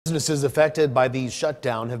Businesses affected by the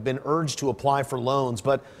shutdown have been urged to apply for loans,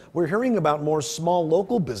 but we're hearing about more small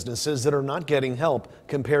local businesses that are not getting help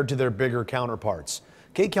compared to their bigger counterparts.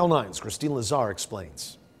 KCAL 9's Christine Lazar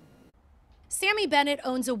explains. Sammy Bennett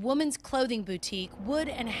owns a woman's clothing boutique, Wood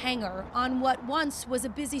and Hanger, on what once was a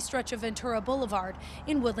busy stretch of Ventura Boulevard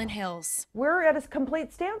in Woodland Hills. We're at a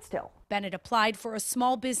complete standstill. Bennett applied for a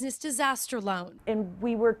small business disaster loan. And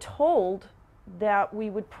we were told that we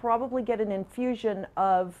would probably get an infusion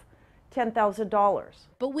of $10,000.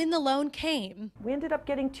 But when the loan came, we ended up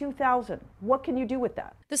getting $2,000. What can you do with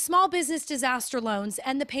that? The small business disaster loans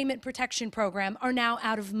and the payment protection program are now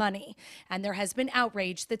out of money, and there has been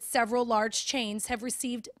outrage that several large chains have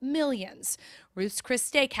received millions. Ruth's Chris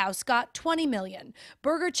Steakhouse got $20 million.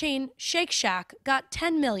 Burger chain Shake Shack got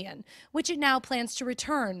 $10 million, which it now plans to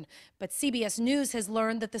return. But CBS News has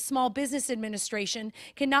learned that the Small Business Administration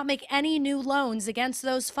cannot make any new loans against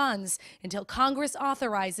those funds until Congress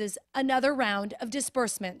authorizes another round of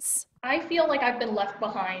disbursements. I feel like I've been left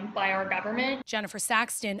behind by our government. Jennifer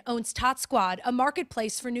Saxton owns Tot Squad, a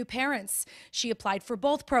marketplace for new parents. She applied for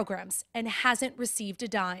both programs and hasn't received a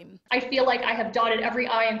dime. I feel like I have dotted every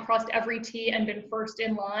I and crossed every T and been first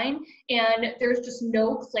in line, and there's just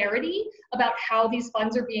no clarity about how these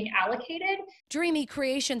funds are being allocated. Dreamy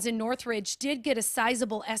Creations in Northridge did get a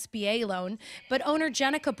sizable SBA loan, but owner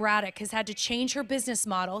Jenica Braddock has had to change her business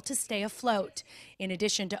model to stay afloat. In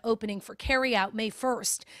addition to opening for carryout May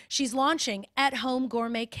 1st, she's launching at-home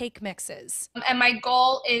gourmet cake mixes. And my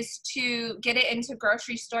goal is to get it into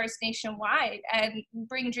grocery stores nationwide and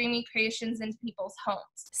bring Dreamy Creations into people's homes.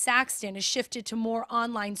 Saxton has shifted to more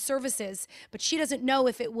online services, but she doesn't know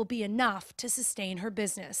if it will be enough to sustain her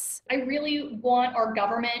business. I really want our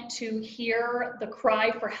government to hear the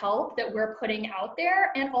cry for help that we're putting out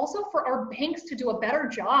there, and also for our banks to do a better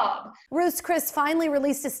job. Ruth's Chris finally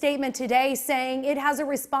released a statement today saying it has a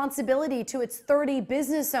responsibility to its 30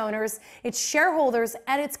 business owners, its shareholders,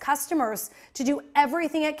 and its customers to do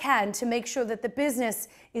everything it can to make sure that the business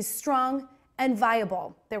is strong and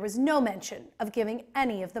viable. There was no mention of giving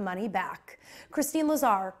any of the money back. Christine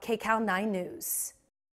Lazar, KCAL 9 News.